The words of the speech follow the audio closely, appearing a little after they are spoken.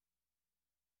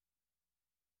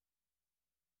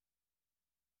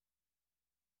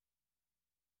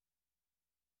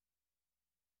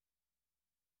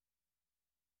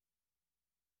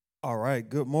All right.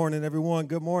 Good morning, everyone.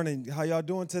 Good morning. How y'all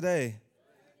doing today?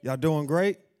 Y'all doing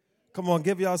great? Come on,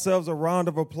 give yourselves a round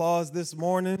of applause this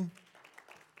morning.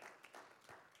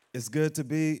 It's good to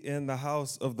be in the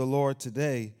house of the Lord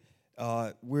today.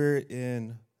 We're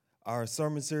in our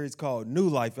sermon series called New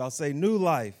Life. I'll say New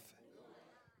Life.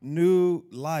 New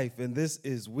Life. And this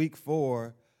is week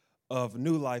 4 of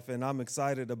New Life. And I'm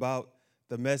excited about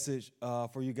the message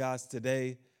for you guys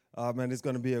today. And it's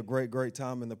going to be a great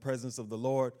time in the presence of the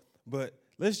Lord. But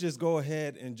let's just go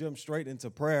ahead and jump straight into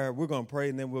prayer. We're going to pray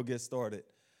and then we'll get started.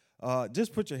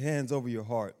 Just put your hands over your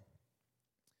heart.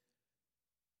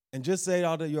 And just say it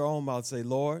out of your own mouth. Say,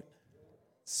 Lord,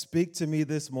 speak to me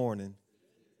this morning.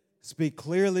 Speak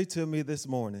clearly to me this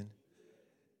morning.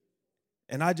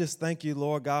 And I just thank you,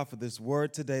 Lord God, for this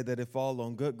word today, that it fall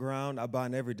on good ground. I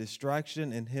bind every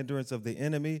distraction and hindrance of the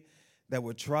enemy that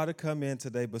would try to come in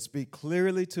today, but speak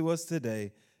clearly to us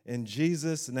today. In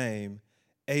Jesus' name,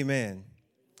 amen.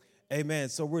 Amen.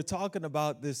 So we're talking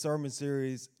about this sermon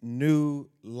series, New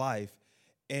Life.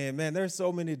 And, man, there's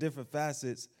so many different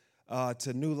facets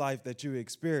to new life that you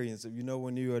experience. You know,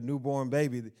 when you're a newborn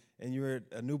baby and you're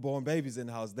a newborn baby's in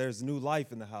the house, there's new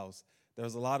life in the house.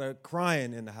 There's a lot of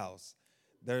crying in the house.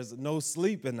 There's no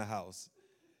sleep in the house.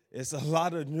 It's a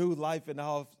lot of new life in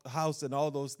the house and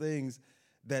all those things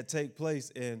that take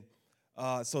place. And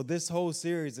so this whole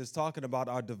series is talking about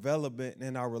our development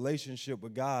and our relationship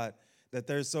with God, that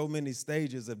there's so many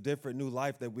stages of different new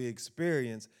life that we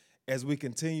experience as we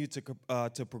continue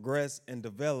to progress and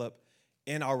develop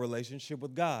in our relationship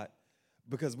with God.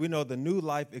 Because we know the new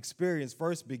life experience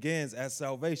first begins at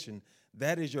salvation.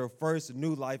 That is your first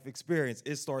new life experience.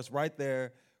 It starts right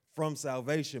there from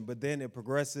salvation, but then it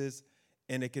progresses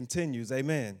and it continues.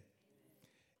 Amen.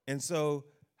 And so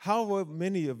how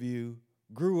many of you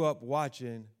grew up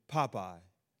watching Popeye,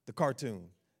 the cartoon?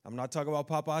 I'm not talking about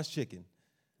Popeye's chicken.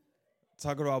 I'm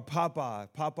talking about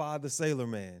Popeye the Sailor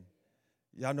Man.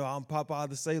 Y'all know I'm Popeye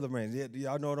the Sailor Man.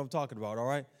 Y'all know what I'm talking about, all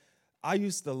right? I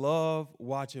used to love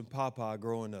watching Popeye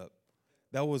growing up.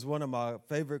 That was one of my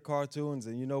favorite cartoons.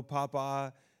 And you know,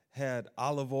 Popeye had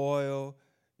Olive Oyl.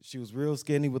 She was real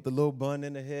skinny with the little bun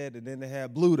in the head. And then they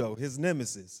had Bluto, his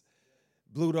nemesis.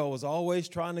 Bluto was always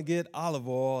trying to get Olive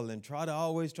Oyl and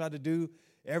always try to do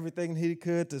everything he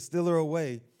could to steal her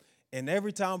away. And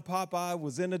every time Popeye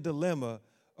was in a dilemma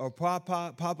or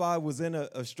Popeye was in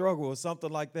a struggle or something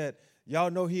like that, y'all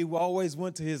know he always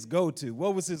went to his go-to.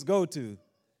 What was his go-to?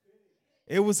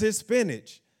 It was his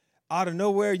spinach. Out of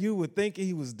nowhere, you would think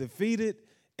he was defeated,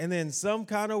 and then some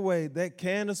kind of way, that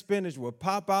can of spinach would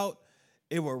pop out.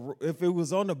 If it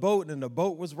was on the boat and the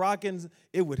boat was rocking,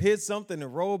 it would hit something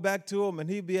and roll back to him, and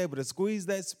he'd be able to squeeze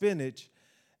that spinach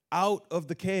out of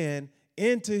the can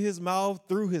into his mouth,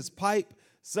 through his pipe.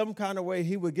 Some kind of way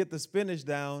he would get the spinach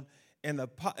down, and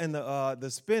the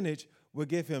spinach would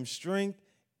give him strength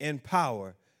and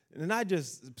power. And not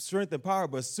just strength and power,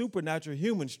 but supernatural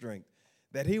human strength,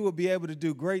 that he would be able to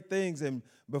do great things. And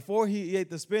before he ate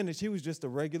the spinach, he was just a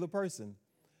regular person.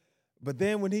 But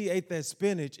then when he ate that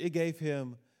spinach, it gave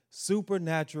him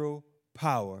supernatural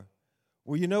power.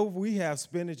 Well, you know, we have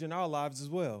spinach in our lives as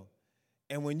well.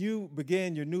 And when you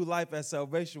begin your new life at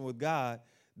salvation with God,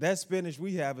 that spinach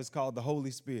we have is called the Holy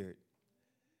Spirit.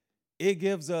 It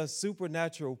gives us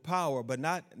supernatural power, but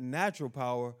not natural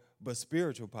power, but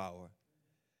spiritual power.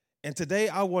 And today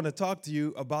I want to talk to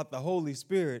you about the Holy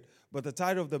Spirit, but the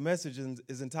title of the message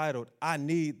is entitled, I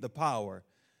Need the Power.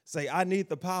 Say, I need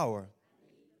the power.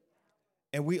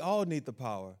 And we all need the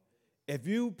power. If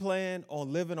you plan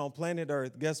on living on planet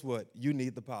Earth, guess what? You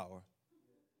need the power.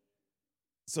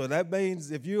 So that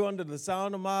means if you're under the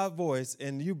sound of my voice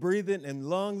and you breathing and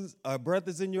breath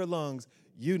is in your lungs,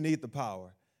 you need the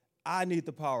power. I need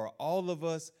the power. All of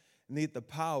us need the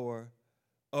power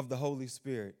of the Holy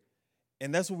Spirit.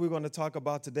 And that's what we're going to talk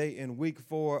about today in week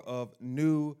 4 of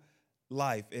New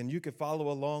Life. And you can follow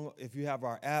along if you have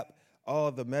our app.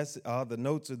 All the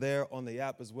notes are there on the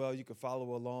app as well. You can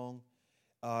follow along.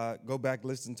 Go back,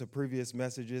 listen to previous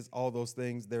messages. All those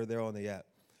things, they're there on the app.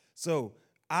 So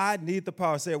I need the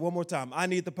power. Say it one more time. I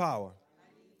need the power.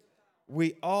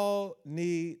 We all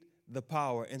need the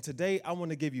power. And today I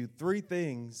want to give you 3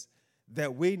 things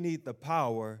that we need the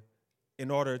power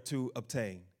in order to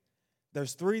obtain.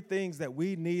 There's 3 things that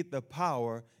we need the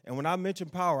power. And when I mention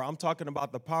power, I'm talking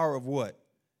about the power of what?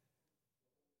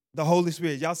 The Holy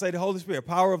Spirit. Y'all say the Holy Spirit.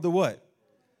 Power of the what?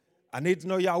 I need to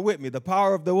know y'all with me. The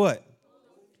power of the what?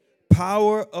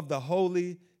 Power of the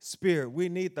Holy Spirit. We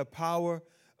need the power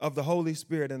of the Holy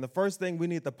Spirit. And the first thing we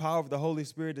need the power of the Holy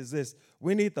Spirit is this.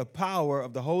 We need the power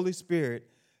of the Holy Spirit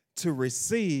to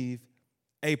receive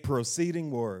a proceeding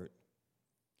word.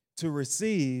 to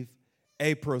receive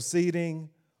a proceeding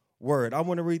word. I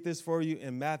want to read this for you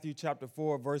in Matthew chapter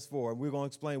 4, verse 4. And we're going to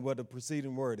explain what a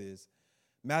preceding word is.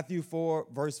 Matthew 4,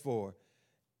 verse 4.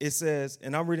 It says,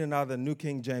 and I'm reading out of the New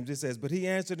King James, it says, but he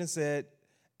answered and said,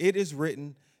 it is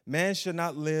written, man should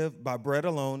not live by bread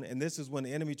alone. And this is when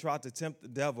the enemy tried to tempt the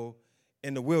devil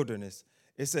in the wilderness.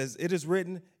 It says, it is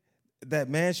written that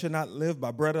man should not live by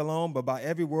bread alone, but by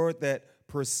every word that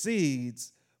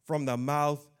proceeds from the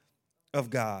mouth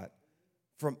of God.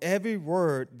 From every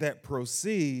word that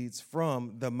proceeds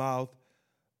from the mouth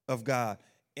of God.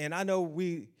 And I know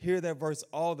we hear that verse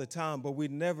all the time, but we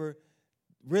never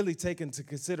really take into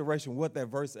consideration what that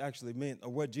verse actually meant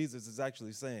or what Jesus is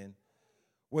actually saying.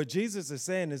 What Jesus is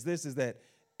saying is this, is that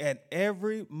at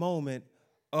every moment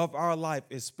of our life,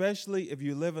 especially if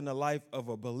you live in the life of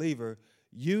a believer,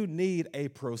 you need a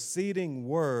proceeding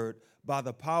word by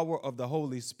the power of the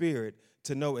Holy Spirit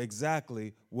to know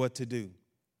exactly what to do.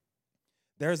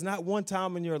 There's not one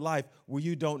time in your life where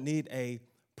you don't need a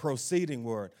proceeding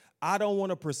word. I don't want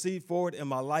to proceed forward in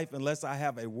my life unless I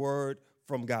have a word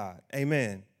from God.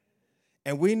 Amen.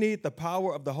 And we need the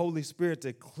power of the Holy Spirit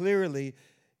to clearly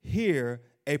hear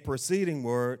a proceeding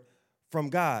word from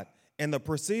God. And the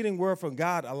proceeding word from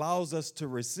God allows us to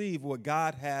receive what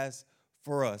God has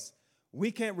for us.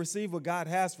 We can't receive what God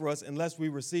has for us unless we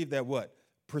receive that what?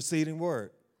 Preceding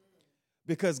word.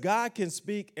 Because God can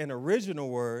speak an original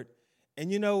word.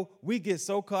 And, you know, we get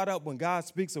so caught up when God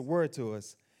speaks a word to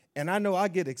us. And I know I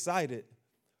get excited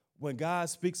when God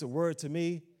speaks a word to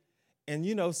me. And,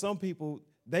 you know, some people,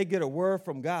 they get a word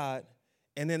from God,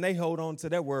 and then they hold on to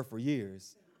that word for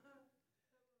years.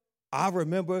 I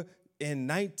remember in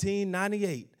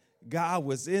 1998, God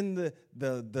was in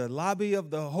the lobby of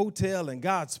the hotel, and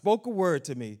God spoke a word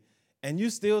to me. And you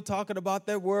still talking about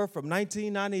that word from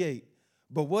 1998.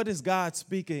 But what is God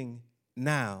speaking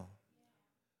now?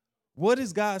 What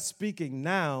is God speaking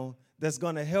now that's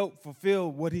going to help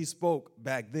fulfill what he spoke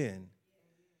back then?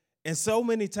 And so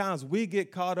many times we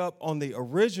get caught up on the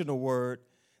original word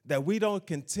that we don't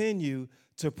continue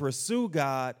to pursue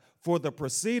God for the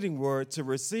preceding word to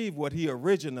receive what he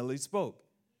originally spoke.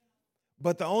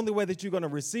 But the only way that you're going to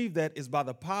receive that is by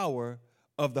the power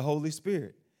of the Holy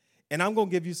Spirit. And I'm going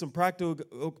to give you some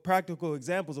practical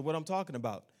examples of what I'm talking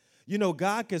about. You know,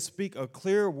 God can speak a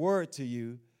clear word to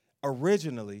you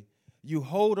originally. You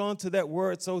hold on to that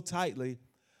word so tightly,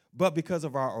 but because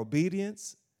of our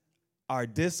obedience, our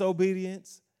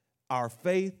disobedience, our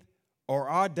faith, or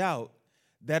our doubt,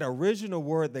 that original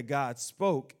word that God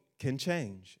spoke can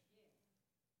change.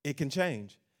 It can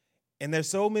change. And there's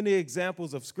so many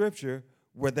examples of Scripture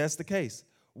where that's the case.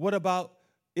 What about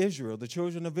Israel, the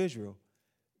children of Israel?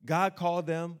 God called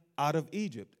them out of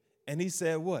Egypt, and he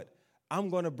said what? I'm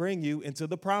going to bring you into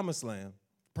the promised land.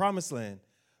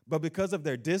 But because of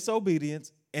their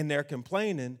disobedience and their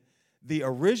complaining, the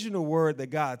original word that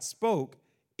God spoke,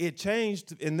 it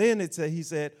changed, and then he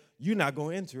said, you're not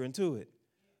going to enter into it.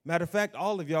 Matter of fact,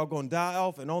 all of y'all going to die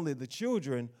off, and only the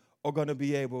children are going to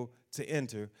be able to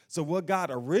enter. So what God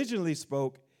originally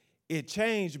spoke, it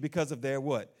changed because of their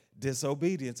what?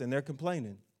 Disobedience and their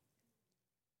complaining.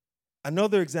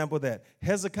 Another example of that,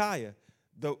 Hezekiah.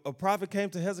 A prophet came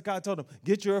to Hezekiah and told him,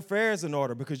 get your affairs in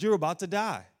order because you're about to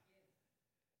die.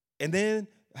 And then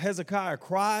Hezekiah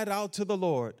cried out to the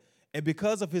Lord. And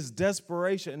because of his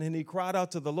desperation, and he cried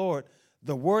out to the Lord,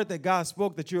 the word that God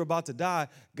spoke that you're about to die,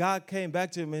 God came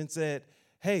back to him and said,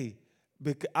 hey,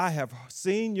 I have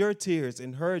seen your tears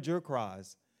and heard your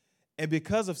cries. And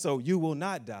because of so, you will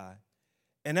not die.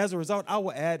 And as a result, I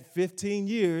will add 15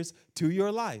 years to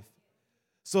your life.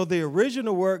 So the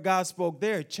original word God spoke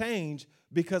there changed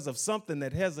because of something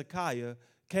that Hezekiah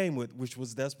came with, which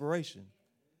was desperation.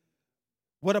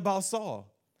 What about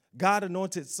Saul? God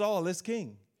anointed Saul as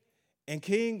king. And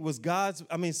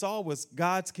Saul was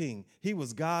God's king. He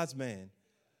was God's man.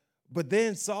 But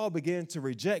then Saul began to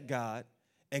reject God.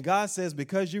 And God says,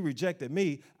 because you rejected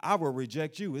me, I will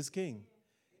reject you as king.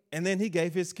 And then he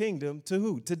gave his kingdom to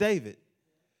who? To David.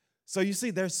 So you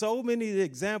see, there's so many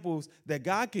examples that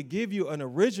God could give you an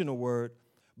original word,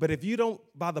 but if you don't,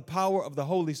 by the power of the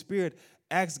Holy Spirit,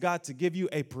 ask God to give you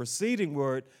a preceding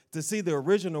word to see the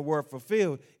original word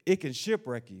fulfilled, it can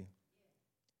shipwreck you.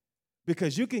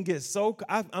 Because you can get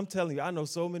I'm telling you, I know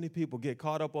so many people get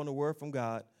caught up on the word from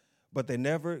God, but they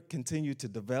never continue to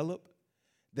develop.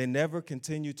 They never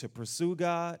continue to pursue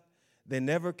God. They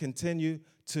never continue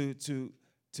to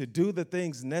do the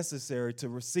things necessary to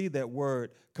receive that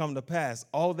word come to pass.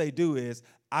 All they do is,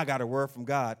 I got a word from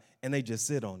God, and they just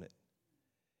sit on it.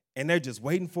 And they're just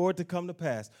waiting for it to come to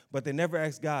pass. But they never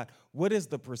ask God, what is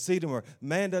the preceding word?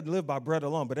 Man doesn't live by bread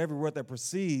alone, but every word that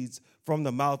proceeds from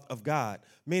the mouth of God.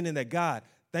 Meaning that, God,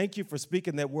 thank you for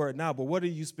speaking that word now, but what are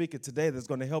you speaking today that's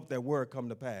going to help that word come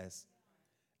to pass?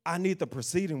 I need the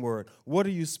preceding word. What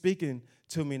are you speaking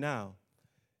to me now?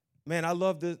 Man, I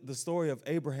love the story of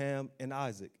Abraham and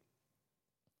Isaac.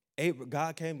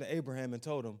 God came to Abraham and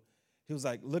told him, he was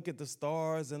like, look at the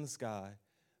stars in the sky.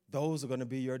 Those are going to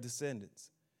be your descendants.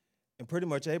 And pretty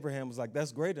much Abraham was like,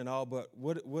 that's great and all, but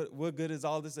what good is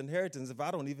all this inheritance if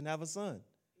I don't even have a son?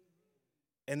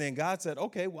 And then God said,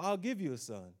 okay, well, I'll give you a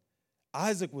son.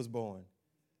 Isaac was born.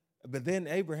 But then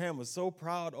Abraham was so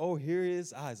proud. Oh, here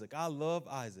is Isaac. I love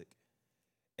Isaac.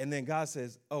 And then God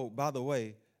says, oh, by the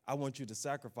way, I want you to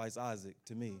sacrifice Isaac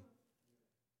to me.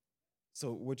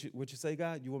 So what you say,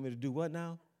 God? You want me to do what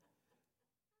now?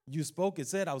 You spoke and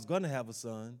said I was going to have a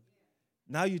son.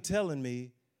 Now you're telling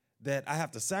me that I have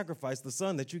to sacrifice the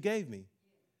son that you gave me.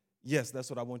 Yes,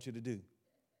 that's what I want you to do.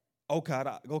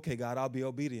 Okay, God, I'll be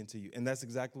obedient to you. And that's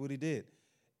exactly what he did.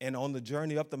 And on the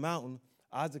journey up the mountain,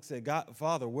 Isaac said, God,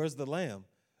 Father, where's the lamb?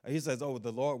 And he says, oh,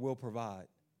 the Lord will provide.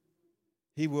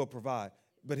 He will provide.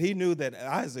 But he knew that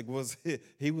Isaac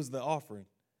he was the offering.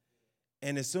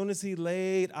 And as soon as he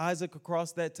laid Isaac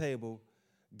across that table,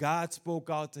 God spoke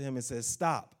out to him and said,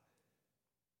 stop.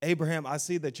 Abraham, I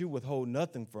see that you withhold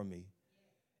nothing from me.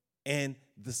 And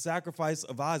the sacrifice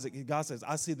of Isaac, God says,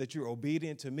 I see that you're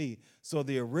obedient to me. So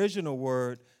the original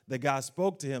word that God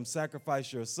spoke to him,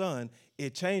 sacrifice your son,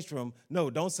 it changed from,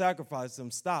 no, don't sacrifice him,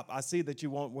 stop. I see that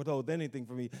you won't withhold anything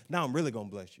from me. Now I'm really going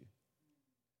to bless you.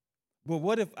 But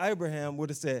what if Abraham would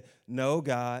have said, no,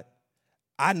 God,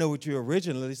 I know what you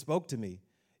originally spoke to me.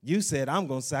 You said, I'm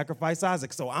going to sacrifice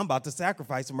Isaac, so I'm about to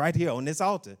sacrifice him right here on this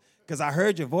altar because I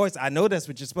heard your voice. I know that's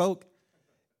what you spoke.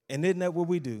 And isn't that what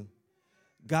we do?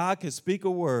 God can speak a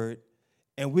word,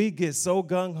 and we get so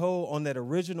gung-ho on that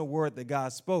original word that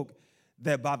God spoke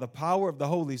that by the power of the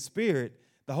Holy Spirit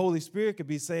could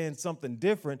be saying something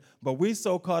different, but we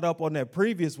so caught up on that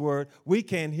previous word, we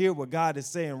can't hear what God is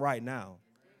saying right now.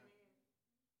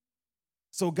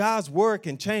 So God's word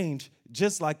can change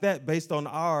just like that based on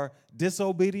our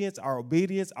disobedience, our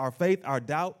obedience, our faith, our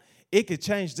doubt. It could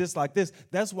change just like this.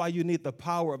 That's why you need the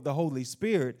power of the Holy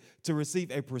Spirit to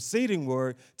receive a preceding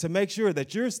word to make sure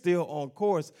that you're still on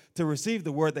course to receive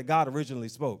the word that God originally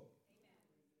spoke.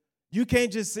 You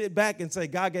can't just sit back and say,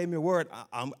 God gave me a word,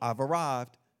 I've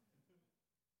arrived.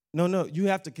 No, you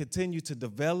have to continue to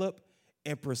develop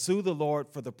and pursue the Lord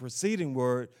for the preceding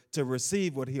word to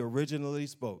receive what he originally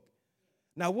spoke.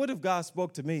 Now, what if God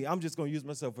spoke to me? I'm just going to use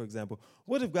myself for example.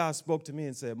 What if God spoke to me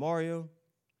and said, Mario,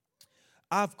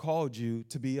 I've called you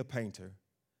to be a painter.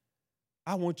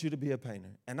 I want you to be a painter.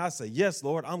 And I say, yes,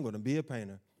 Lord, I'm going to be a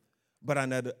painter. But I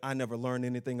never learned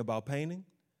anything about painting.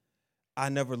 I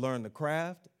never learned the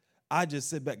craft. I just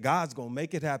sit back. God's going to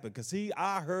make it happen because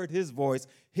I heard his voice.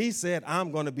 He said,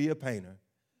 I'm going to be a painter.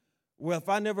 Well, if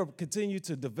I never continue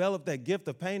to develop that gift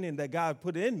of painting that God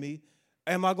put in me,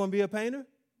 am I going to be a painter?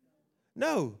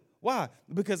 No. Why?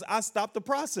 Because I stopped the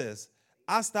process.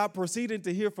 I stopped proceeding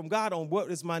to hear from God on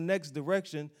what is my next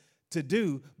direction to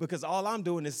do because all I'm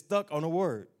doing is stuck on a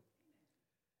word.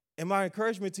 And my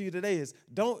encouragement to you today is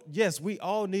yes, we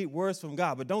all need words from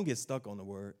God, but don't get stuck on the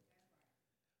word.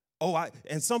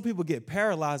 And some people get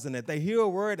paralyzed in that. They hear a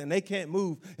word and they can't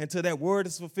move until that word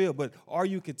is fulfilled. But are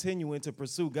you continuing to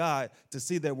pursue God to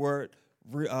see that word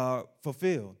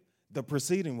fulfilled, the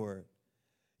preceding word?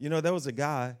 You know, there was a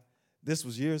guy, this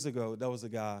was years ago, there was a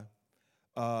guy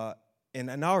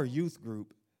in our youth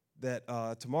group that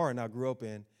Tamara and I grew up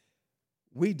in.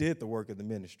 We did the work of the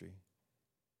ministry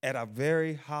at a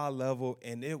very high level,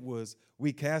 and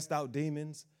we cast out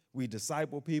demons, we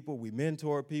discipled people, we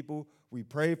mentored people, we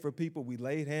prayed for people, we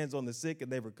laid hands on the sick and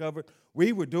they recovered.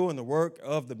 We were doing the work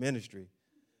of the ministry.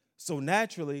 So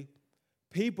naturally,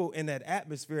 people in that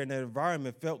atmosphere, in that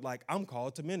environment felt like I'm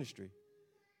called to ministry.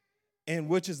 And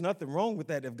which is nothing wrong with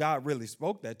that if God really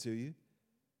spoke that to you.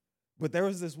 But there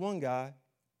was this one guy,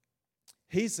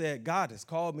 he said, God has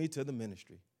called me to the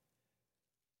ministry.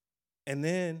 And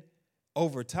then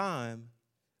over time,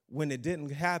 when it didn't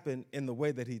happen in the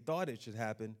way that he thought it should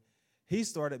happen, he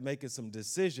started making some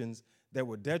decisions that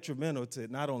were detrimental to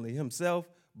not only himself,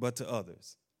 but to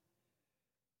others.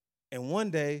 And one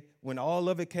day, when all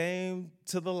of it came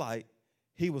to the light,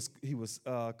 he was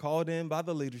called in by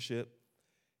the leadership.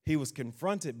 He was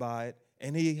confronted by it,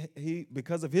 and he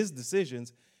because of his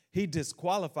decisions, he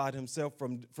disqualified himself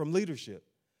from leadership.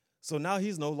 So now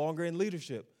he's no longer in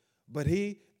leadership. But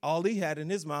all he had in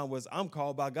his mind was, I'm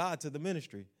called by God to the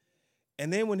ministry.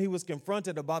 And then when he was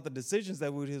confronted about the decisions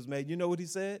that he has made, you know what he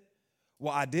said?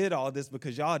 Well, I did all this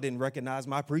because y'all didn't recognize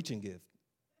my preaching gift.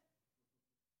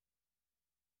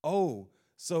 Oh,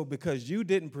 so because you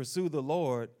didn't pursue the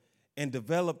Lord and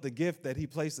develop the gift that he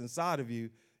placed inside of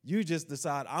you, you just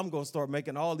decide, I'm going to start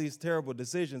making all these terrible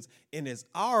decisions, and it's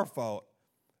our fault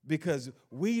because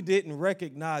we didn't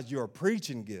recognize your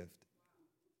preaching gift.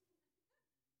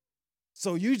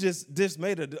 So you just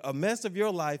made a mess of your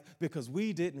life because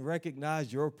we didn't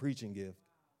recognize your preaching gift.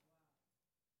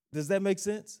 Does that make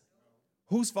sense?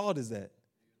 Whose fault is that?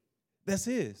 That's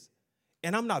his.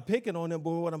 And I'm not picking on him, but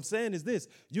what I'm saying is this.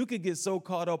 You could get so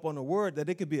caught up on the word that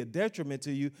it could be a detriment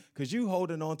to you because you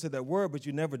holding on to that word, but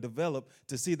you never develop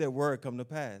to see that word come to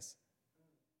pass.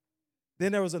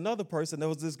 Then there was another person. There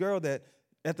was this girl that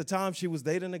at the time she was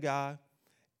dating a guy,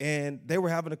 and they were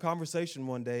having a conversation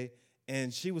one day,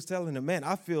 and she was telling him, man,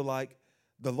 I feel like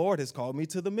the Lord has called me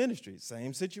to the ministry.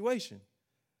 Same situation.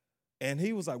 And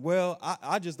he was like, well,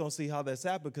 I just don't see how that's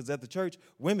happened because at the church,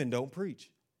 women don't preach.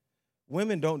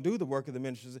 Women don't do the work of the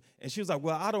ministries. And she was like,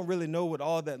 well, I don't really know what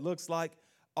all that looks like.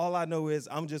 All I know is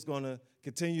I'm just going to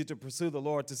continue to pursue the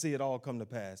Lord to see it all come to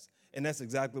pass. And that's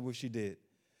exactly what she did.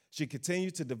 She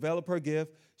continued to develop her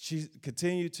gift. She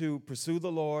continued to pursue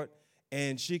the Lord.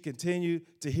 And she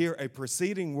continued to hear a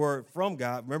preceding word from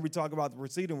God. Remember we talked about the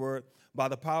preceding word by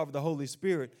the power of the Holy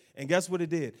Spirit. And guess what it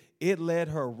did? It led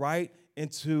her right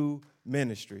into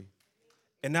ministry.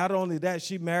 And not only that,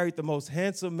 she married the most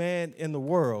handsome man in the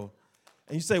world.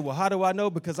 And you say, well, how do I know?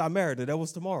 Because I married her. That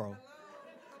was tomorrow.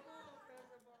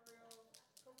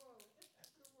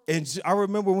 And I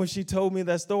remember when she told me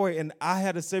that story, and I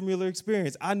had a similar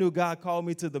experience. I knew God called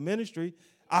me to the ministry.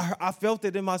 I felt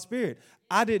it in my spirit.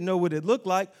 I didn't know what it looked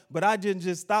like, but I didn't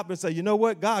just stop and say, you know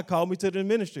what? God called me to the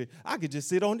ministry. I could just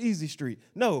sit on Easy Street.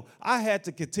 No, I had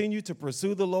to continue to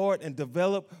pursue the Lord and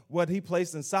develop what he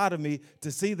placed inside of me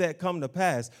to see that come to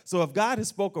pass. So if God has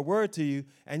spoke a word to you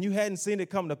and you hadn't seen it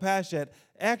come to pass yet,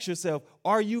 ask yourself,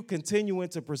 are you continuing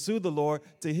to pursue the Lord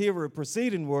to hear a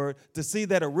preceding word to see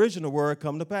that original word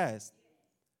come to pass?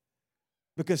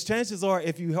 Because chances are,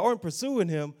 if you aren't pursuing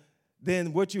him,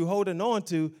 then what you're holding on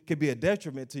to could be a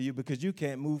detriment to you because you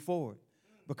can't move forward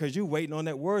because you're waiting on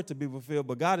that word to be fulfilled.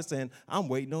 But God is saying, I'm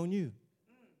waiting on you.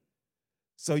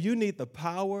 So you need the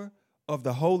power of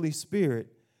the Holy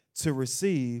Spirit to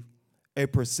receive a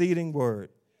preceding word.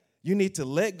 You need to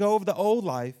let go of the old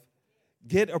life,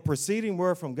 get a preceding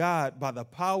word from God by the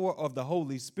power of the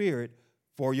Holy Spirit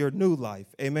for your new life.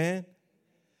 Amen?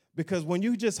 Because when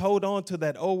you just hold on to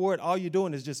that old word, all you're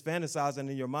doing is just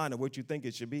fantasizing in your mind of what you think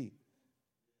it should be.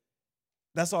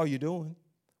 That's all you're doing.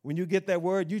 When you get that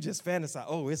word, you just fantasize,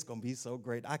 oh, it's going to be so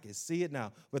great. I can see it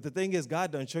now. But the thing is,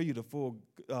 God doesn't show you the full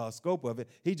scope of it.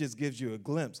 He just gives you a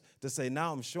glimpse to say,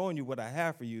 now I'm showing you what I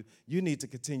have for you. You need to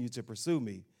continue to pursue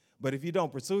me. But if you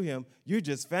don't pursue him, you're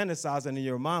just fantasizing in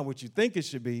your mind what you think it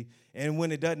should be. And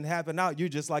when it doesn't happen out, you're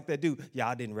just like that dude. Yeah,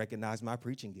 I didn't recognize my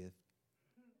preaching gift.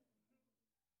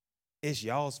 It's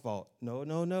y'all's fault. No,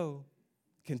 no, no.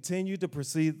 Continue to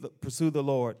pursue the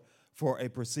Lord for a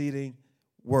preceding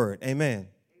word. Amen.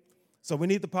 So we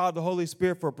need the power of the Holy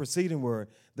Spirit for a preceding word.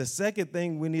 The second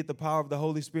thing we need the power of the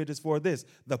Holy Spirit is for this,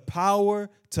 the power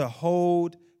to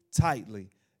hold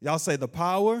tightly. Y'all say the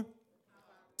power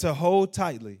to hold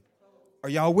tightly. Are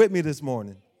y'all with me this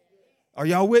morning? Are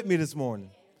y'all with me this morning?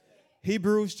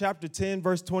 Hebrews chapter 10,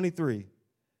 verse 23.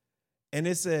 And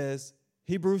it says,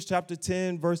 Hebrews chapter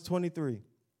 10, verse 23.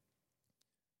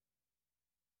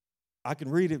 I can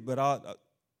read it, but I'll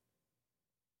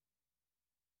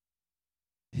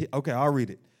read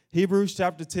it. Hebrews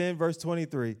chapter 10, verse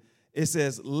 23. It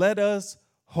says, let us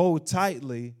hold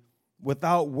tightly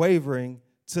without wavering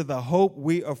to the hope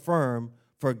we affirm,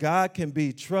 for God can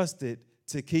be trusted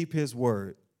to keep his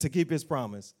word, to keep his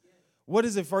promise. What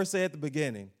does it first say at the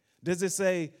beginning? Does it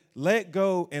say, let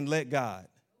go and let God?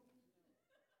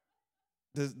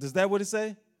 Does that what it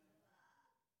say?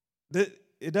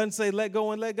 It doesn't say let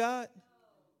go and let God?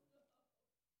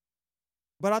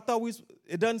 But I thought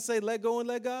it doesn't say let go and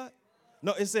let God?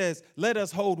 No, it says let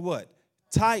us hold what?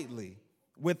 Tightly,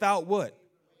 without what?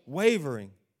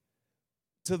 Wavering,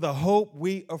 to the hope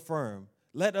we affirm.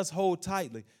 Let us hold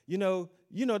tightly. You know,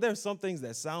 there's some things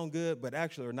that sound good, but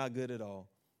actually are not good at all.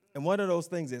 And one of those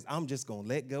things is I'm just going to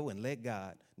let go and let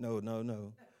God.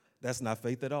 No. That's not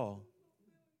faith at all.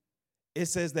 It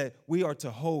says that we are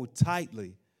to hold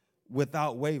tightly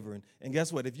without wavering. And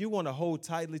guess what? If you want to hold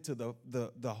tightly to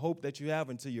the hope that you have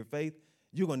into your faith,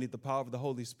 you're going to need the power of the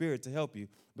Holy Spirit to help you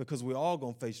because we're all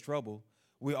going to face trouble.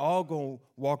 We're all going to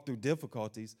walk through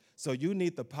difficulties. So you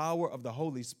need the power of the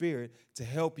Holy Spirit to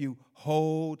help you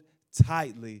hold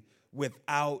tightly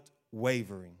without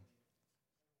wavering.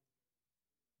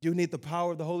 You need the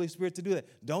power of the Holy Spirit to do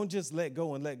that. Don't just let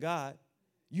go and let God.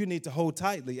 You need to hold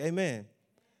tightly. Amen.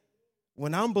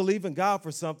 When I'm believing God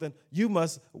for something, you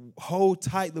must hold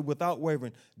tightly without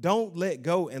wavering. Don't let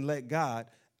go and let God.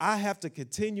 I have to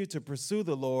continue to pursue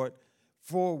the Lord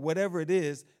for whatever it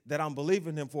is that I'm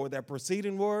believing him for, that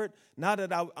preceding word. Now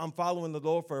that I'm following the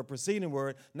Lord for a preceding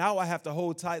word, now I have to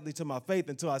hold tightly to my faith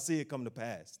until I see it come to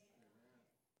pass.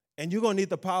 And you're going to need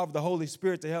the power of the Holy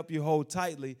Spirit to help you hold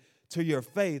tightly to your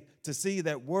faith to see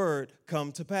that word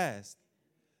come to pass.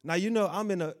 Now, you know,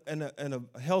 I'm in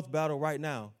a health battle right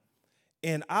now,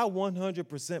 and I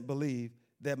 100% believe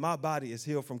that my body is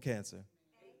healed from cancer.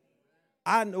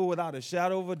 I know without a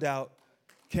shadow of a doubt,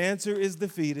 cancer is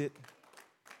defeated,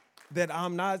 that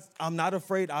I'm not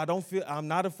afraid. I'm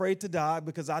not afraid to die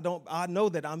because I know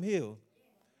that I'm healed.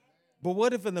 But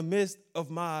what if in the midst of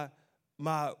my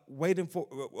waiting for,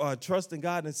 trusting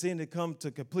God and seeing it come to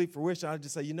complete fruition, I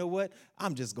just say, you know what?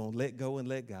 I'm just going to let go and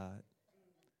let God.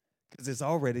 Because it's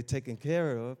already taken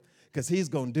care of. Because he's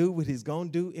going to do what he's going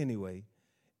to do anyway.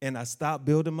 And I stop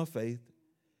building my faith.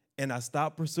 And I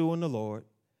stop pursuing the Lord.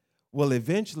 Well,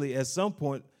 eventually, at some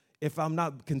point, if I'm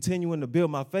not continuing to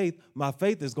build my faith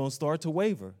is going to start to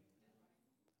waver.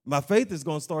 My faith is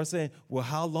going to start saying, well,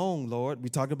 how long, Lord? We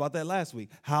talked about that last week.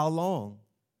 How long?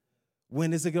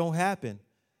 When is it going to happen?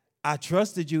 I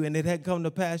trusted you and it hadn't come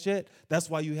to pass yet. That's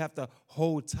why you have to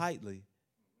hold tightly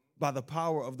by the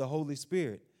power of the Holy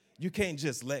Spirit. You can't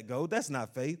just let go. That's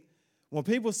not faith. When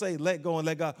people say let go and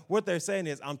let God, what they're saying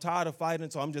is I'm tired of fighting,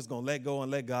 so I'm just going to let go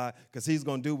and let God because he's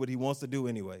going to do what he wants to do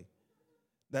anyway.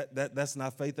 That's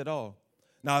not faith at all.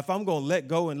 Now, if I'm going to let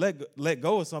go and let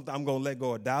go of something, I'm going to let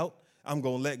go of doubt. I'm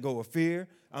going to let go of fear.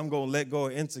 I'm going to let go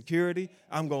of insecurity.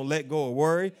 I'm going to let go of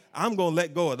worry. I'm going to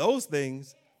let go of those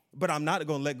things, but I'm not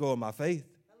going to let go of my faith.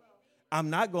 I'm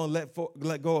not going to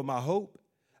let go of my hope.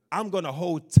 I'm going to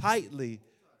hold tightly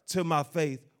to my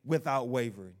faith without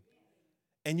wavering.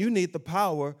 And you need the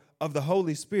power of the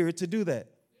Holy Spirit to do that.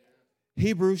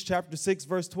 Hebrews chapter 6,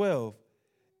 verse 12,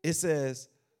 it says,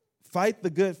 fight the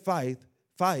good fight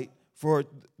for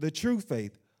the true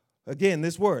faith. Again,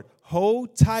 this word,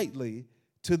 hold tightly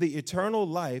to the eternal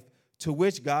life to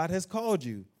which God has called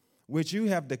you, which you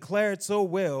have declared so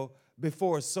well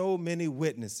before so many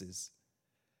witnesses.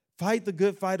 Fight the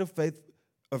good fight of faith,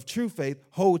 of true faith.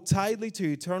 Hold tightly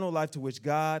to eternal life to which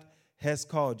God has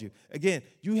called you. Again,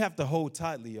 you have to hold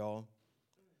tightly, y'all.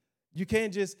 You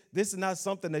can't this is not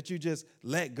something that you just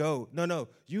let go. No,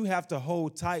 you have to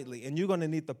hold tightly, and you're going to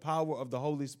need the power of the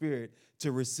Holy Spirit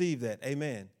to receive that.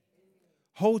 Amen.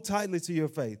 Hold tightly to your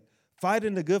faith.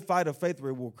 Fighting the good fight of faith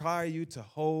will require you to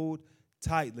hold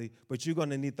tightly, but you're going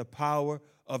to need the power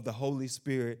of the Holy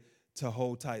Spirit to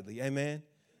hold tightly. Amen.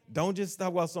 Don't just talk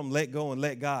about something, let go and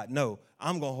let God. No,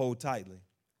 I'm going to hold tightly.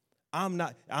 I'm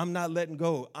not letting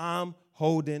go. I'm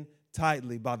holding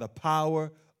tightly by the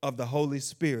power of the Holy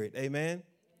Spirit. Amen.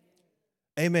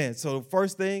 Amen. So the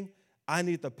first thing, I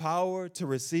need the power to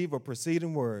receive a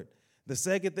preceding word. The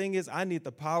second thing is I need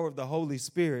the power of the Holy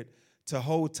Spirit to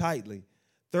hold tightly.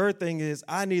 Third thing is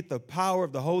I need the power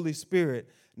of the Holy Spirit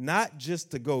not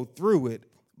just to go through it,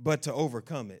 but to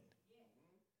overcome it.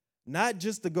 Not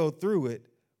just to go through it,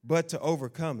 but to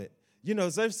overcome it. You know,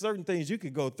 there's certain things you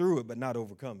could go through it, but not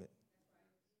overcome it.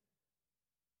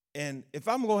 And if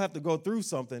I'm going to have to go through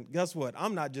something, guess what?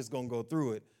 I'm not just going to go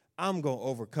through it. I'm going to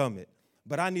overcome it.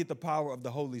 But I need the power of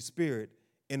the Holy Spirit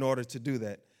in order to do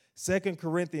that. 2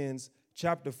 Corinthians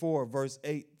chapter 4, verse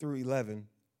 8 through 11.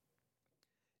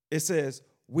 It says,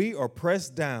 we are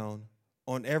pressed down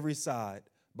on every side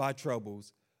by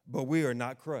troubles, but we are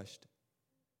not crushed.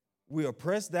 We are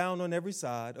pressed down on every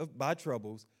side by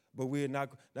troubles, but we are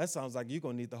not. That sounds like you're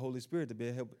going to need the Holy Spirit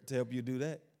to help you do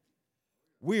that.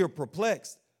 We are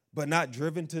perplexed, but not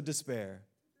driven to despair.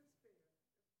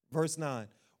 Verse 9,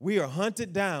 we are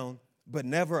hunted down, but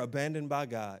never abandoned by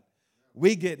God.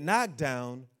 We get knocked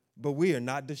down, but we are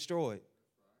not destroyed.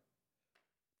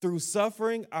 Through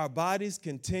suffering, our bodies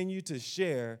continue to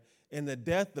share in the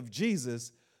death of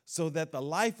Jesus so that the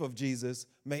life of Jesus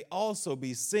may also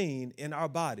be seen in our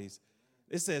bodies.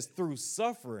 It says through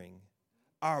suffering,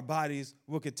 our bodies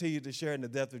will continue to share in the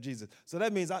death of Jesus. So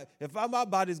that means if my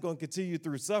body's going to continue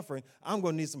through suffering, I'm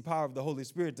going to need some power of the Holy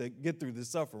Spirit to get through this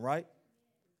suffering, right?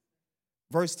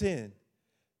 Verse 11.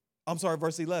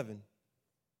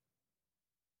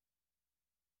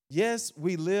 Yes,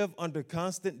 we live under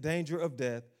constant danger of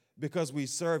death because we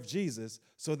serve Jesus,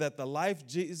 so that the life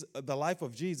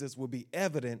of Jesus will be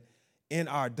evident in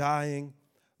our dying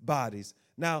bodies.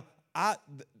 Now,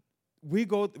 we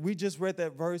just read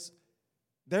that verse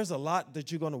there's a lot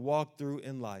that you're going to walk through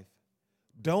in life.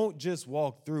 Don't just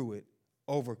walk through it,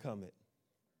 overcome it.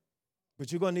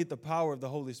 But you're going to need the power of the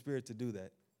Holy Spirit to do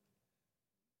that.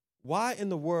 Why in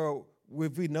the world,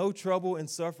 if we know trouble and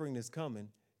suffering is coming,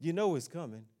 you know it's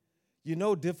coming, you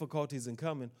know difficulties are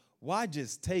coming, why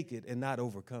just take it and not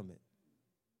overcome it?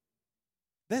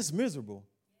 That's miserable.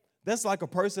 That's like a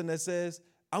person that says,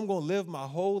 I'm going to live my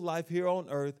whole life here on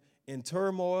earth in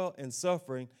turmoil and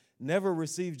suffering, never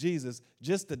receive Jesus,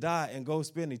 just to die and go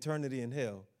spend eternity in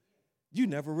hell. You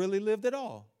never really lived at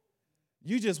all.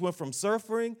 You just went from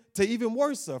suffering to even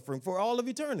worse suffering for all of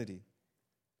eternity.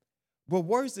 But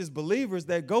worse is believers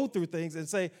that go through things and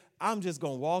say, I'm just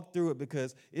going to walk through it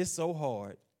because it's so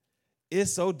hard.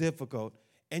 It's so difficult.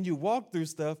 And you walk through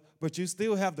stuff, but you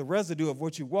still have the residue of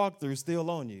what you walked through still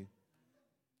on you.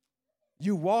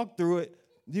 You walk through it.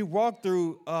 You walk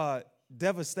through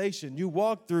devastation. You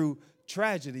walk through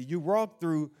tragedy. You walk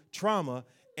through trauma,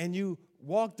 and you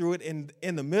walk through it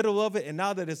in the middle of it, and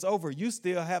now that it's over, you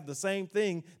still have the same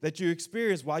thing that you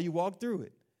experienced while you walked through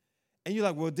it. And you're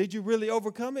like, well, did you really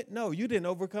overcome it? No, you didn't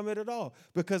overcome it at all,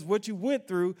 because what you went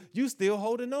through, you still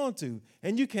holding on to,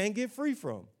 and you can't get free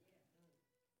from.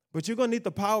 But you're going to need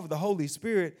the power of the Holy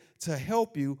Spirit to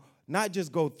help you not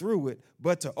just go through it,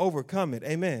 but to overcome it.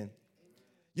 Amen.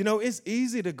 You know, it's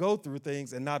easy to go through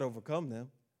things and not overcome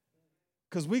them,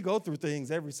 because we go through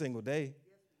things every single day.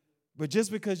 But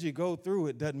just because you go through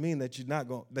it doesn't mean that you're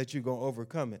going to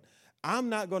overcome it. I'm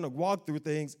not going to walk through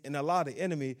things and allow the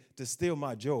enemy to steal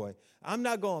my joy. I'm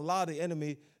not going to allow the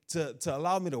enemy to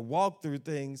allow me to walk through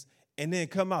things and then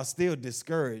come out still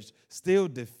discouraged, still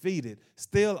defeated,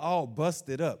 still all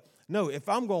busted up. No, if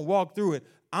I'm going to walk through it,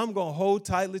 I'm going to hold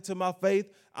tightly to my faith.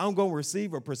 I'm going to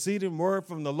receive a preceding word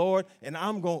from the Lord, and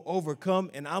I'm going to overcome,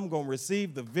 and I'm going to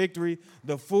receive the victory,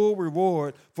 the full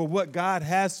reward for what God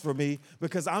has for me,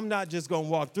 because I'm not just going to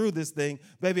walk through this thing.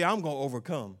 Baby, I'm going to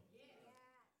overcome.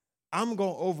 I'm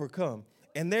going to overcome.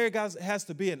 And there, guys, has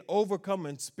to be an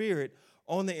overcoming spirit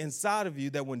on the inside of you,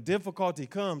 that when difficulty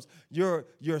comes, your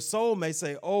soul may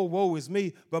say, oh, woe is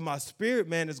me, but my spirit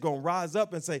man is going to rise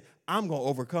up and say, I'm going to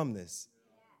overcome this.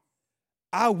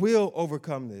 I will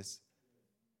overcome this.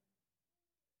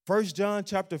 1 John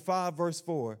chapter 5, verse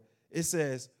 4, it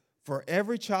says, for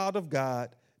every child of God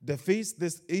defeats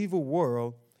this evil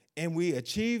world, and we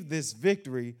achieve this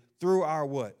victory through our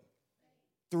what?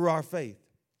 Through our faith.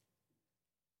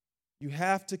 You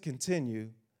have to continue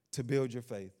to build your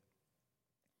faith.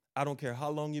 I don't care how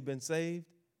long you've been saved.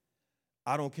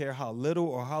 I don't care how little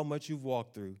or how much you've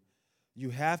walked through. You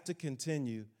have to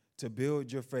continue to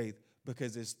build your faith,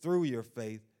 because it's through your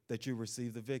faith that you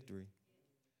receive the victory.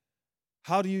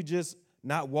 How do you just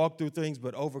not walk through things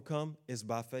but overcome? It's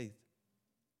by faith.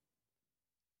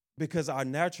 Because our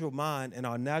natural mind and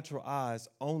our natural eyes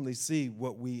only see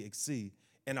what we see,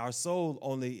 and our soul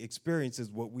only experiences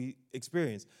what we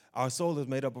experience. Our soul is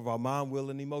made up of our mind, will,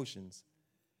 and emotions.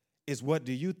 It's what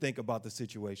do you think about the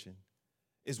situation?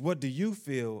 It's what do you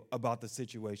feel about the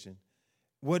situation?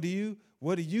 What do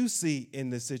you see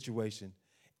in the situation?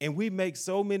 And we make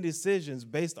so many decisions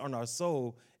based on our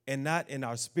soul and not in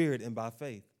our spirit and by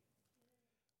faith.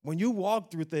 When you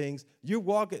walk through things,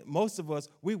 most of us,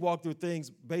 we walk through things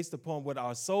based upon what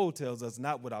our soul tells us,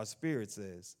 not what our spirit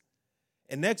says.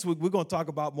 And next week, we're going to talk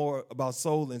about more about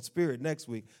soul and spirit next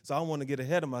week, so I don't want to get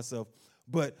ahead of myself.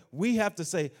 But we have to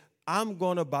say, I'm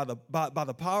going to, by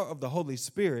the power of the Holy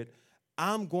Spirit,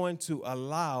 I'm going to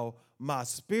allow my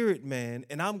spirit man,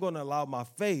 and I'm going to allow my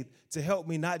faith to help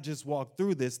me not just walk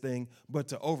through this thing, but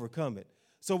to overcome it.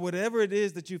 So whatever it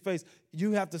is that you face,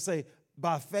 you have to say,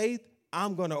 by faith,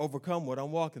 I'm going to overcome what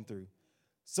I'm walking through.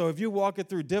 So if you're walking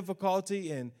through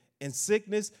difficulty and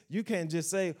sickness, you can't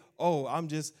just say, oh, I'm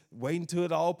just waiting till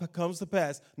it all comes to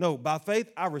pass. No, by faith,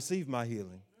 I receive my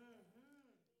healing.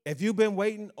 If you've been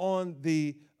waiting on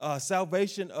the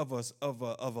salvation of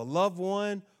a loved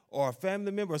one or a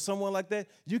family member or someone like that,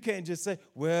 you can't just say,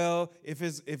 well, if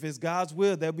it's God's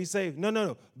will, they'll be saved.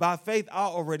 No. By faith, I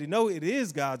already know it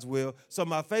is God's will. So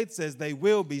my faith says they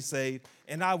will be saved.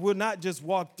 And I will not just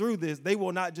walk through this. They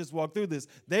will not just walk through this.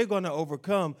 They're going to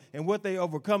overcome. And what they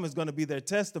overcome is going to be their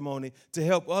testimony to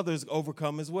help others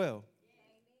overcome as well.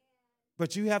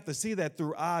 But you have to see that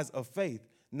through eyes of faith,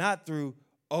 not through,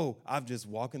 oh, I'm just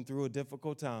walking through a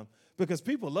difficult time. Because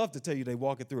people love to tell you they're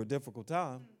walking through a difficult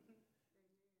time.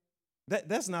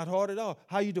 That's not hard at all.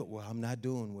 How you doing? Well, I'm not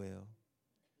doing well.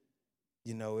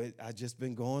 You know, I just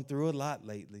been going through a lot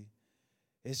lately.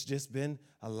 It's just been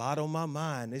a lot on my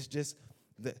mind. It's just,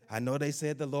 I know they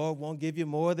said the Lord won't give you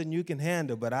more than you can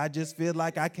handle, but I just feel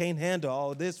like I can't handle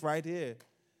all this right here.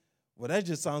 Well, that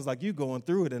just sounds like you going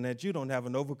through it and that you don't have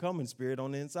an overcoming spirit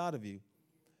on the inside of you.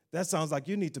 That sounds like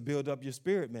you need to build up your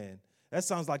spirit, man. That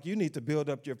sounds like you need to build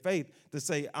up your faith to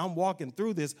say, I'm walking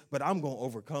through this, but I'm going to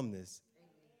overcome this.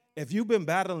 If you've been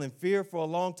battling fear for a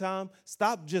long time,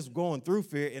 stop just going through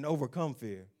fear and overcome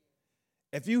fear.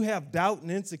 If you have doubt and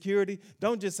insecurity,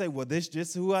 don't just say, well, this is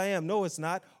just who I am. No, it's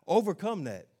not. Overcome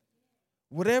that.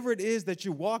 Whatever it is that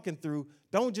you're walking through,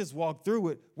 don't just walk through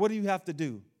it. What do you have to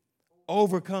do?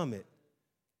 Overcome it.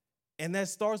 And that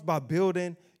starts by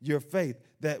building your faith,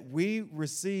 that we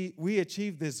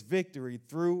achieve this victory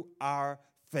through our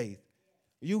faith.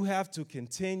 You have to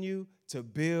continue to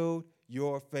build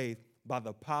your faith by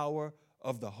the power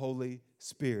of the Holy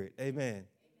Spirit. Amen.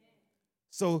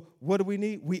 So what do we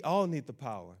need? We all need the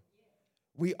power.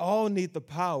 We all need the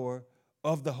power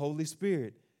of the Holy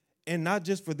Spirit. And not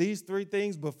just for these three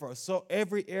things, but for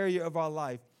every area of our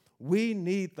life, we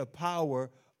need the power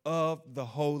of the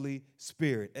Holy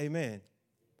Spirit. Amen.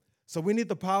 So we need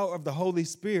the power of the Holy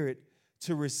Spirit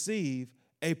to receive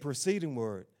a preceding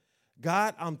word.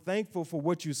 God, I'm thankful for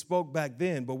what you spoke back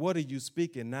then, but what are you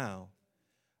speaking now?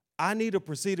 I need a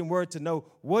preceding word to know,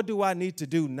 what do I need to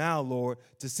do now, Lord,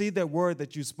 to see that word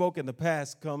that you spoke in the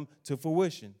past come to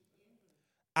fruition?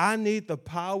 I need the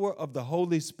power of the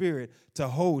Holy Spirit to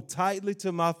hold tightly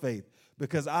to my faith,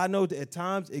 because I know that at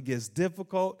times it gets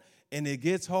difficult and it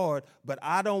gets hard, but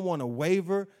I don't want to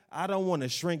waver. I don't want to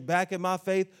shrink back in my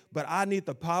faith, but I need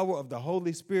the power of the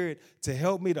Holy Spirit to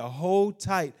help me to hold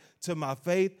tight to my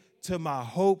faith, to my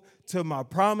hope, to my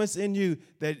promise in you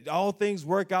that all things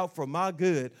work out for my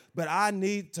good. But I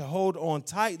need to hold on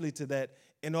tightly to that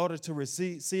in order to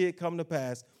see it come to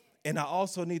pass. And I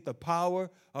also need the power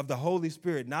of the Holy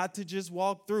Spirit, not to just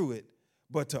walk through it,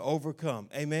 but to overcome.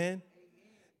 Amen?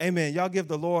 Amen. Y'all give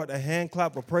the Lord a hand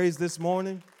clap of praise this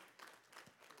morning.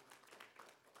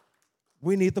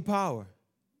 We need the power.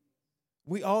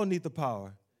 We all need the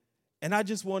power. And I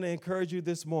just want to encourage you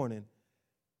this morning.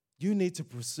 You need to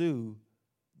pursue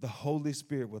the Holy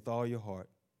Spirit with all your heart,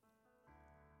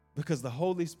 because the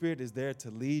Holy Spirit is there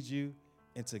to lead you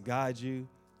and to guide you,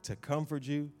 to comfort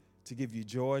you, to give you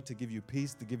joy, to give you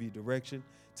peace, to give you direction,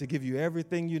 to give you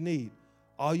everything you need.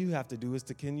 All you have to do is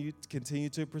to continue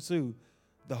to pursue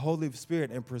the Holy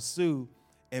Spirit and pursue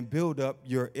and build up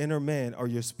your inner man or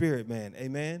your spirit man.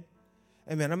 Amen?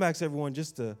 Amen. I'm asking everyone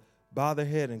just to bow their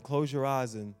head and close your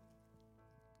eyes. And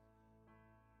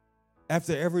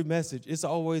after every message, it's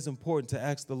always important to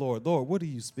ask the Lord, Lord, what are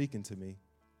you speaking to me?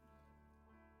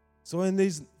 So in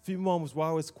these few moments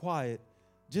while it's quiet,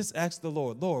 just ask the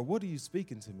Lord, Lord, what are you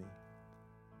speaking to me?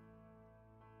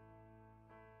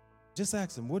 Just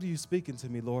ask him, what are you speaking to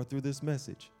me, Lord, through this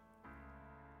message?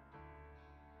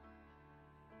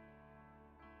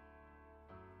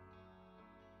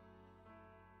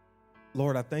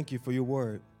 Lord, I thank you for your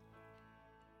word.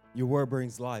 Your word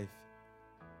brings life.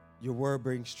 Your word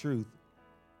brings truth.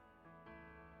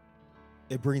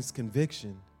 It brings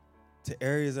conviction to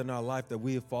areas in our life that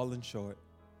we have fallen short.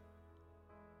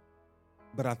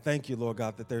 But I thank you, Lord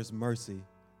God, that there's mercy,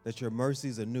 that your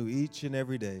mercies are new each and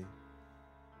every day.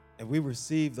 And we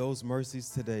receive those mercies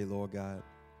today, Lord God.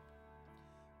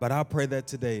 But I pray that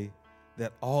today,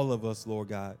 that all of us, Lord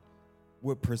God,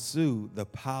 would pursue the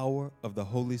power of the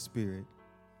Holy Spirit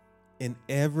in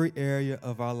every area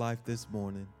of our life this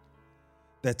morning.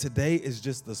 That today is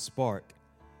just the spark.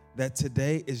 That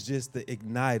today is just the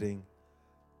igniting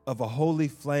of a holy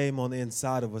flame on the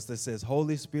inside of us that says,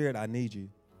 Holy Spirit, I need you.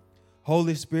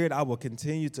 Holy Spirit, I will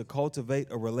continue to cultivate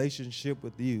a relationship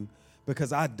with you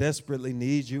because I desperately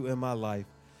need you in my life.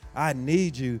 I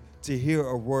need you to hear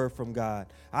a word from God.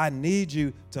 I need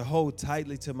you to hold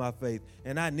tightly to my faith,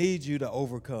 and I need you to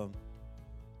overcome.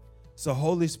 So,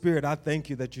 Holy Spirit, I thank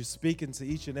you that you're speaking to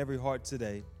each and every heart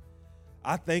today.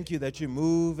 I thank you that you're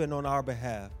moving on our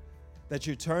behalf, that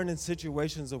you're turning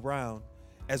situations around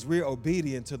as we're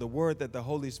obedient to the word that the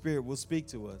Holy Spirit will speak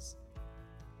to us.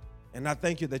 And I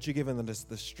thank you that you're giving us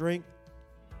the strength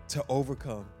to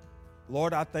overcome.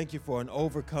 Lord, I thank you for an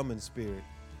overcoming spirit.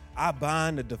 I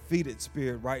bind a defeated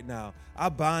spirit right now. I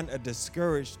bind a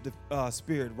discouraged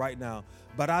spirit right now.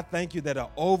 But I thank you that an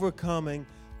overcoming,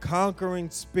 conquering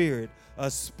spirit,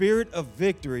 a spirit of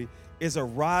victory is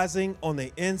arising on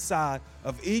the inside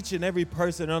of each and every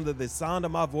person under the sound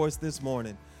of my voice this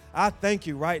morning. I thank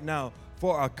you right now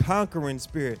for a conquering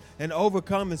spirit, an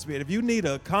overcoming spirit. If you need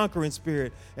a conquering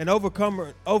spirit, an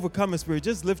overcoming spirit,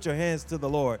 just lift your hands to the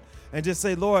Lord and just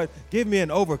say, Lord, give me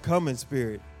an overcoming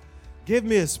spirit. Give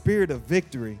me a spirit of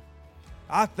victory.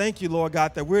 I thank you, Lord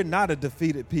God, that we're not a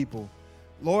defeated people.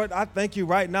 Lord, I thank you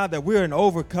right now that we're an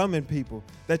overcoming people,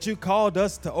 that you called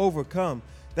us to overcome.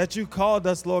 that you called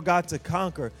us, Lord God, to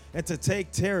conquer and to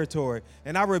take territory.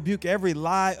 And I rebuke every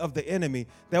lie of the enemy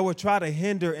that will try to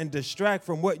hinder and distract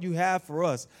from what you have for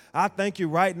us. I thank you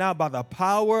right now by the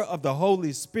power of the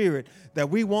Holy Spirit that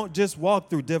we won't just walk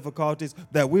through difficulties,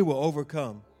 that we will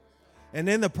overcome. And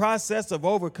in the process of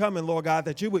overcoming, Lord God,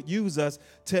 that you would use us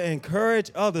to encourage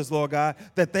others, Lord God,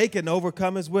 that they can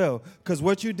overcome as well. Because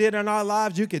what you did in our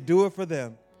lives, you could do it for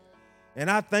them. And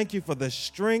I thank you for the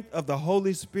strength of the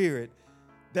Holy Spirit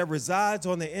that resides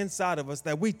on the inside of us,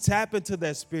 that we tap into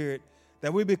that spirit,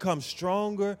 that we become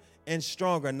stronger and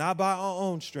stronger, not by our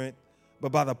own strength,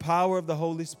 but by the power of the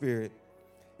Holy Spirit.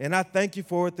 And I thank you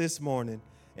for it this morning.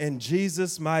 In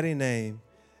Jesus' mighty name,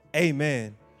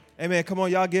 amen. Amen. Come on,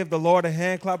 y'all give the Lord a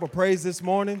hand clap of praise this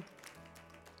morning.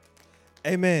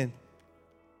 Amen.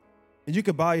 And you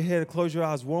can bow your head and close your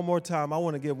eyes one more time. I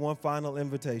want to give one final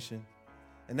invitation.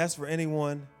 And that's for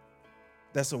anyone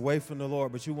that's away from the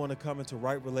Lord, but you want to come into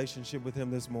right relationship with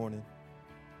him this morning.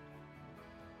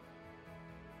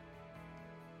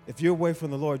 If you're away from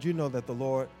the Lord, you know that the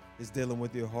Lord is dealing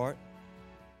with your heart.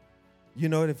 You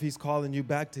know that if he's calling you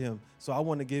back to him. So I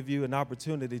want to give you an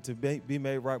opportunity to be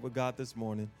made right with God this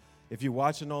morning. If you're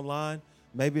watching online,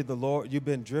 maybe you've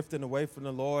been drifting away from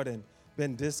the Lord and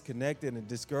been disconnected and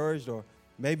discouraged, or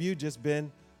maybe you just been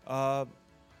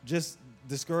just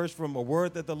discouraged from a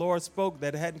word that the Lord spoke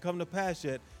that hadn't come to pass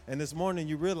yet. And this morning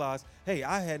you realize, hey,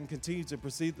 I hadn't continued to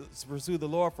pursue the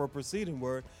Lord for a preceding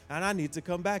word, and I need to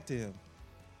come back to him.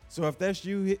 So if that's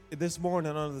you this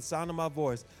morning under the sound of my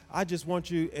voice, I just want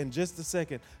you in just a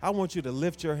second, I want you to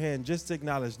lift your hand just to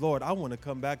acknowledge, Lord, I want to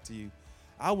come back to you.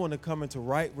 I want to come into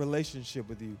right relationship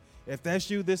with you. If that's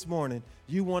you this morning,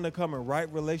 you want to come in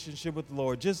right relationship with the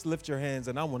Lord, just lift your hands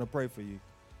and I want to pray for you.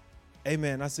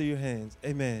 Amen. I see your hands.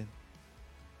 Amen.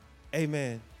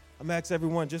 Amen. I'm going to ask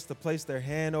everyone just to place their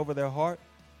hand over their heart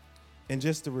and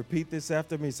just to repeat this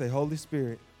after me. Say, Holy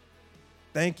Spirit,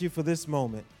 thank you for this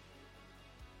moment.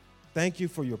 Thank you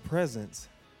for your presence,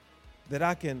 that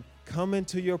I can come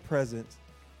into your presence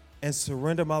and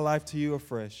surrender my life to you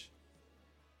afresh.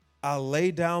 I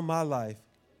lay down my life.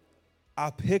 I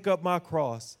pick up my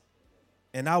cross,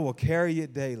 and I will carry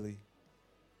it daily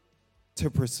to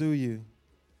pursue you.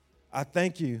 I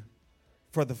thank you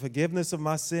for the forgiveness of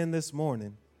my sin this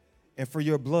morning and for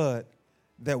your blood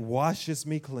that washes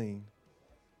me clean.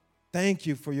 Thank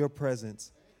you for your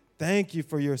presence. Thank you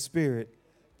for your spirit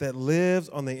that lives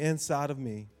on the inside of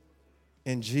me.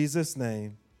 In Jesus'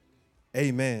 name,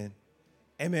 amen.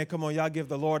 Amen. Come on, y'all give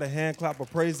the Lord a hand clap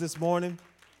of praise this morning.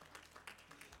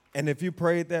 And if you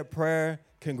prayed that prayer,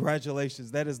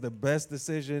 congratulations. That is the best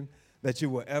decision that you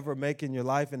will ever make in your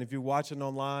life. And if you're watching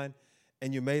online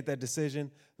and you made that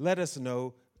decision, let us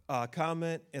know.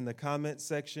 Comment in the comment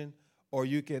section, or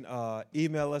you can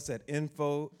email us at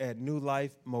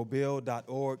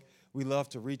info@newlifemobile.org. We love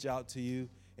to reach out to you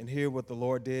and hear what the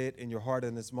Lord did in your heart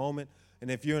in this moment.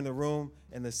 And if you're in the room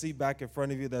and the seat back in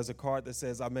front of you, there's a card that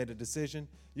says, I made a decision.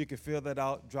 You can fill that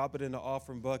out, drop it in the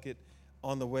offering bucket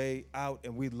on the way out,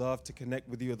 and we'd love to connect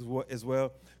with you as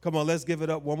well. Come on, let's give it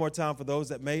up one more time for those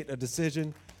that made a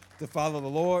decision to follow the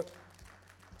Lord.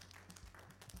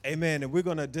 Amen. And we're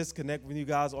going to disconnect with you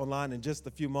guys online in just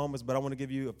a few moments, but I want to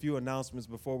give you a few announcements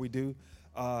before we do.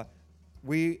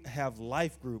 We have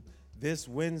Life Group this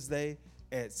Wednesday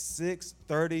at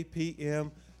 6:30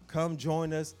 p.m. Come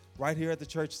join us right here at the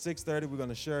church, 6:30. We're going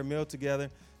to share a meal together.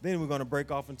 Then we're going to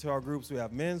break off into our groups. We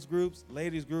have men's groups,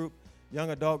 ladies group, young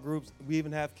adult groups. We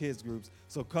even have kids groups.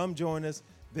 So come join us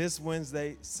this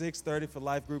Wednesday, 6:30 for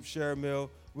Life Group, share a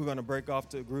meal. We're going to break off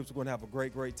to groups. We're going to have a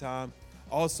great, great time.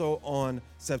 Also on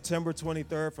September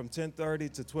 23rd from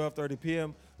 10:30 to 12:30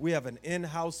 p.m., we have an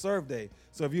in-house serve day.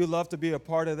 So if you'd love to be a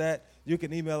part of that, you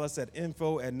can email us at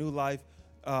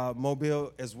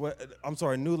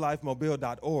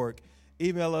newlifemobile.org.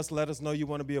 Email us, let us know you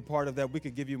want to be a part of that. We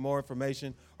could give you more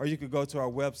information, or you could go to our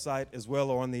website as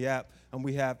well or on the app, and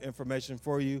we have information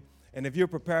for you. And if you're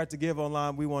prepared to give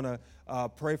online, we want to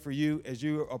pray for you as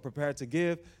you are prepared to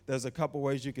give. There's a couple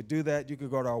ways you could do that. You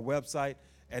could go to our website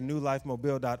at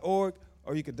newlifemobile.org,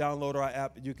 or you could download our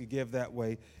app and you could give that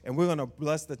way. And we're going to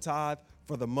bless the tithe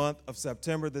for the month of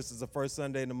September. This is the first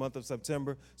Sunday in the month of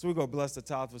September. So we're going to bless the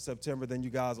tithe for September. Then you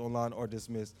guys online are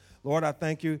dismissed. Lord, I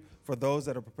thank you for those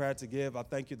that are prepared to give. I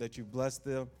thank you that you blessed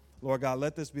them. Lord God,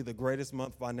 let this be the greatest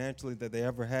month financially that they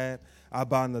ever had. I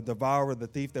bind the devourer, the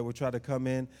thief that would try to come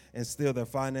in and steal their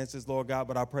finances, Lord God.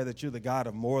 But I pray that you're the God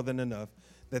of more than enough,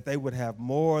 that they would have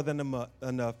more than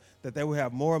enough, that they would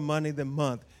have more money than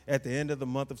month at the end of the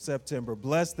month of September.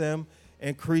 Bless them,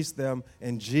 increase them.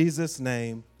 In Jesus'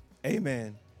 name,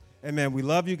 amen. Amen. We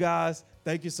love you guys.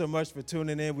 Thank you so much for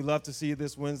tuning in. We love to see you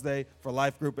this Wednesday for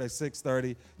Life Group at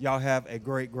 6:30. Y'all have a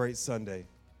great, great Sunday.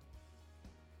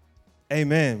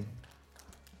 Amen.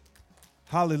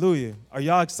 Hallelujah. Are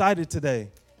y'all excited today?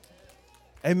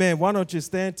 Amen. Why don't you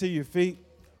stand to your feet?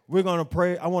 We're going to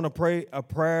pray. I want to pray a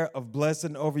prayer of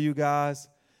blessing over you guys.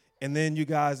 And then you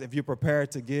guys, if you're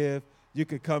prepared to give, you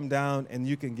could come down and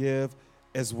you can give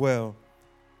as well.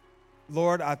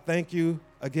 Lord, I thank you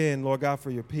again, Lord God, for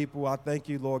your people. I thank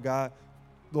you, Lord God,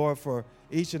 Lord, for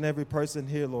each and every person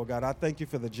here, Lord God. I thank you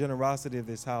for the generosity of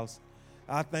this house.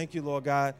 I thank you, Lord God,